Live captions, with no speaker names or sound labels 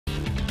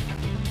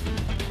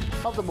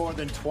Of the more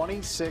than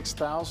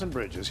 26,000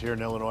 bridges here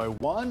in Illinois,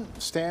 one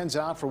stands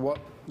out for what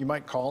you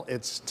might call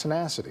its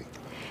tenacity.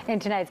 In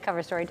tonight's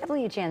cover story,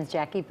 WGN's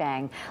Jackie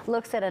Bang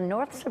looks at a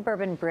North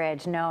Suburban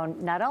bridge known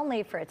not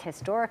only for its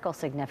historical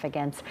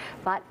significance,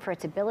 but for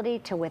its ability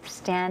to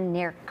withstand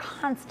near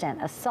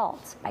constant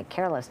assaults by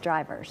careless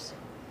drivers.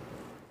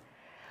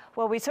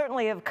 Well, we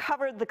certainly have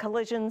covered the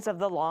collisions of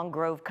the Long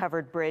Grove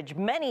covered bridge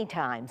many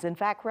times. In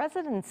fact,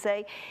 residents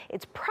say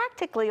it's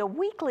practically a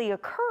weekly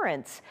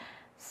occurrence.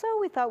 So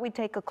we thought we'd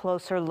take a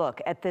closer look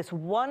at this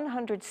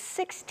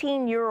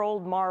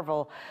 116-year-old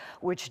marvel,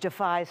 which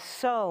defies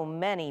so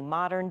many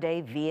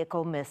modern-day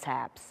vehicle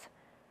mishaps.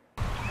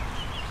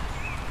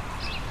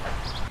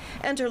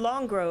 Enter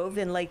Long Grove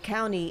in Lake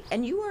County,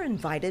 and you are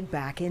invited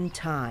back in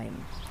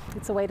time.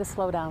 It's a way to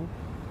slow down.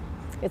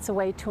 It's a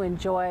way to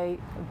enjoy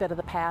a bit of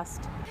the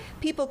past.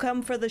 People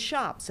come for the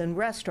shops and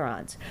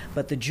restaurants,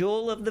 but the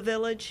jewel of the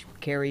village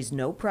carries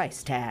no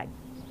price tag.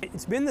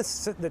 It's been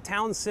the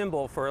town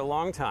symbol for a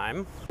long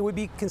time. It would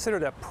be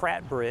considered a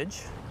Pratt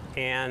Bridge,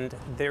 and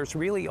there's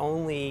really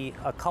only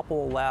a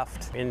couple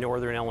left in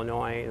northern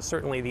Illinois. It's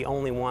certainly the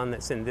only one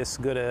that's in this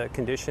good a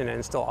condition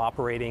and still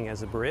operating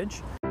as a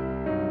bridge.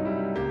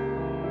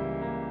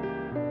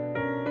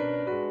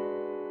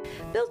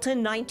 Built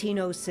in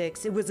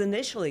 1906, it was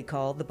initially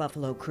called the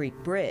Buffalo Creek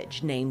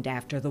Bridge, named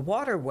after the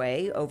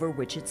waterway over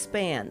which it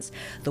spans.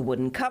 The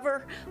wooden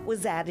cover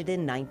was added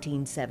in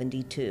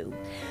 1972.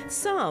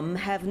 Some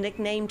have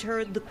nicknamed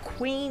her the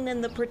Queen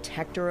and the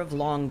Protector of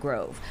Long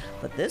Grove,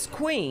 but this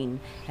queen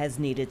has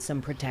needed some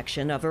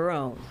protection of her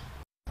own.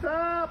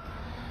 Stop!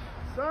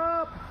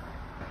 Stop!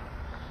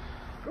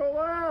 Go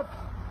left!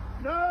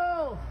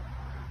 No!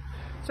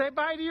 Say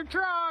bye to your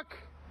truck!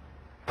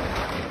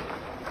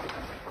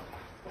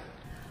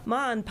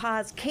 Ma and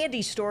Pa's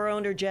candy store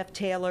owner Jeff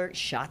Taylor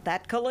shot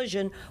that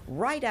collision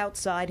right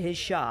outside his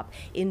shop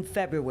in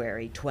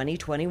February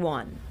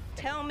 2021.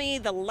 Tell me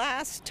the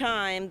last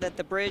time that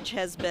the bridge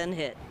has been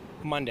hit.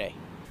 Monday.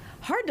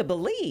 Hard to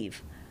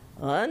believe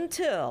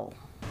until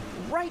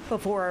right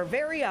before our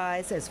very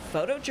eyes as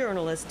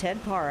photojournalist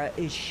Ted Parra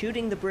is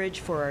shooting the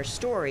bridge for our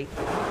story.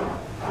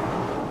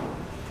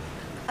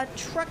 A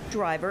truck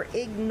driver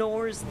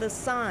ignores the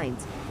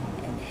signs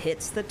and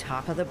hits the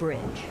top of the bridge.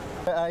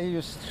 I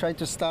just try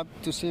to stop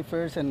to see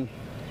first, and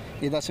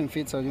it doesn't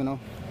fit, so you know.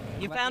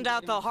 You found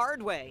out the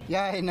hard way.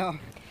 Yeah, I know.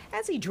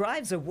 As he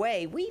drives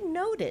away, we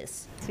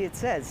notice. See, it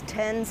says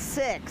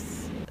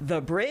 10-6.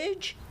 The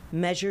bridge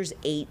measures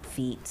 8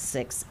 feet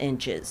 6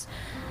 inches.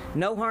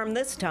 No harm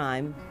this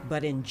time,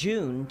 but in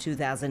June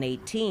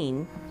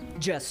 2018,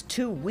 just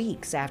 2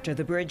 weeks after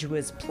the bridge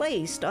was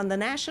placed on the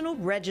National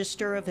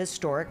Register of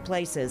Historic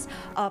Places,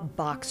 a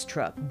box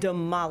truck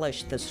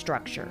demolished the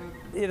structure.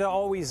 It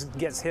always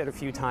gets hit a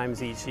few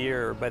times each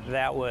year, but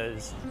that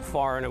was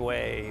far and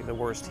away the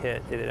worst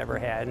hit it had ever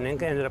had, and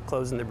it ended up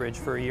closing the bridge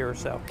for a year or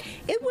so.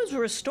 It was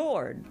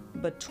restored,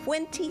 but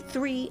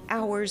 23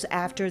 hours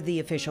after the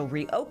official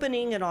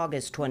reopening in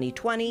August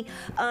 2020,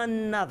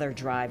 another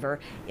driver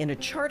in a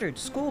chartered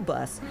school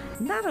bus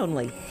not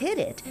only hit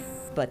it,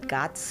 but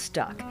got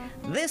stuck.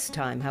 This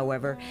time,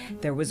 however,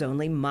 there was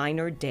only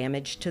minor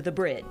damage to the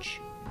bridge.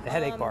 The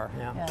headache bar,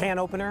 yeah. Can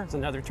opener is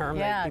another term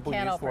that people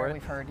use for it.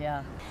 We've heard,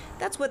 yeah.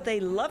 That's what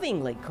they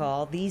lovingly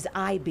call these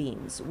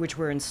I-beams, which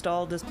were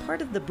installed as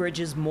part of the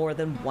bridge's more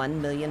than $1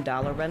 million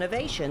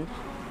renovation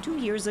 2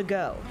 years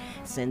ago.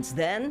 Since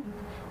then,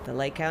 the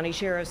Lake County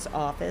Sheriff's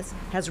Office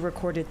has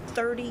recorded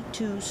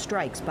 32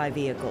 strikes by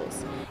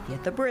vehicles,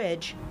 yet the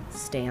bridge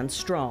stands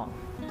strong.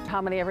 How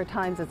many ever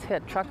times it's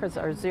hit? Truckers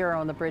are 0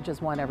 and the bridge is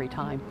 1 every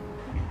time.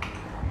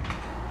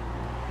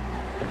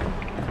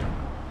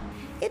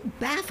 It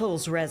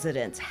baffles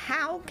residents.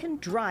 How can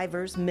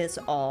drivers miss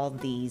all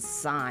these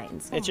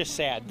signs? It's just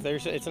sad.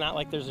 It's not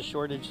like there's a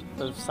shortage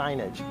of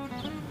signage.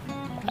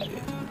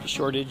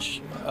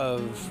 Shortage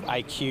of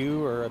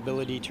IQ or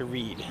ability to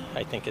read,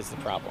 I think, is the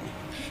problem.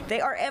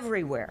 They are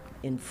everywhere,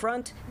 in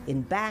front,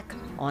 in back,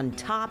 on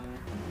top.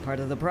 Part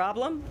of the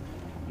problem?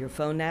 Your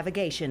phone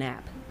navigation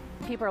app.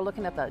 People are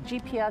looking at the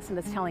GPS and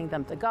it's telling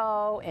them to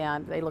go,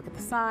 and they look at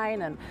the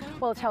sign and,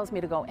 well, it tells me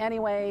to go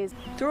anyways.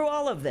 Through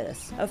all of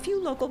this, a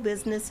few local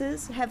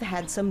businesses have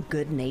had some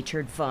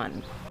good-natured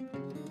fun.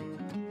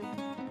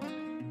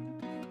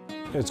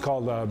 It's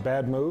called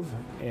Bad Move,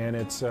 and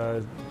it's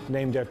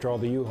named after all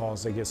the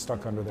U-Hauls that get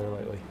stuck under there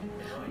lately.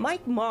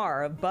 Mike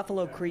Marr of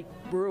Buffalo Creek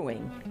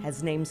Brewing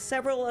has named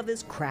several of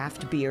his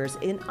craft beers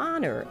in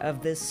honor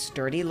of this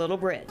sturdy little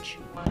bridge.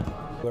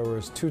 There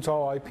was Too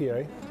Tall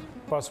IPA,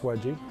 Bus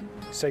Wedgie,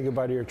 Say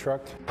Goodbye to Your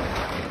Truck,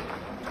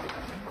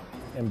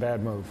 and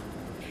Bad Move.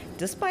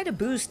 Despite a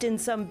boost in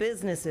some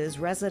businesses,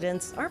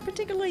 residents aren't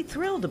particularly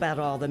thrilled about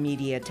all the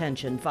media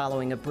attention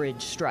following a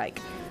bridge strike.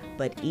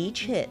 But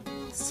each hit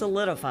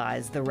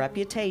solidifies the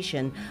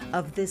reputation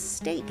of this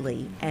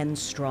stately and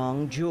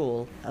strong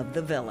jewel of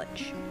the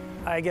village.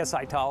 I guess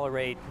I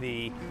tolerate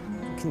the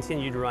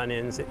continued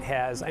run-ins it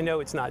has. I know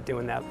it's not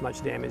doing that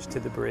much damage to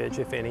the bridge,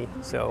 if any,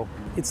 so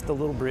it's the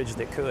little bridge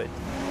that could.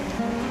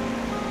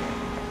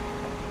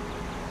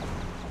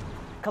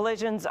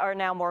 Collisions are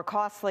now more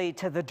costly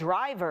to the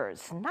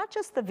drivers, not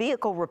just the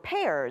vehicle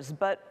repairs,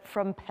 but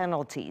from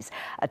penalties.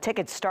 A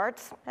ticket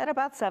starts at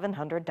about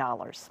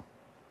 $700.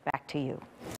 Back to you.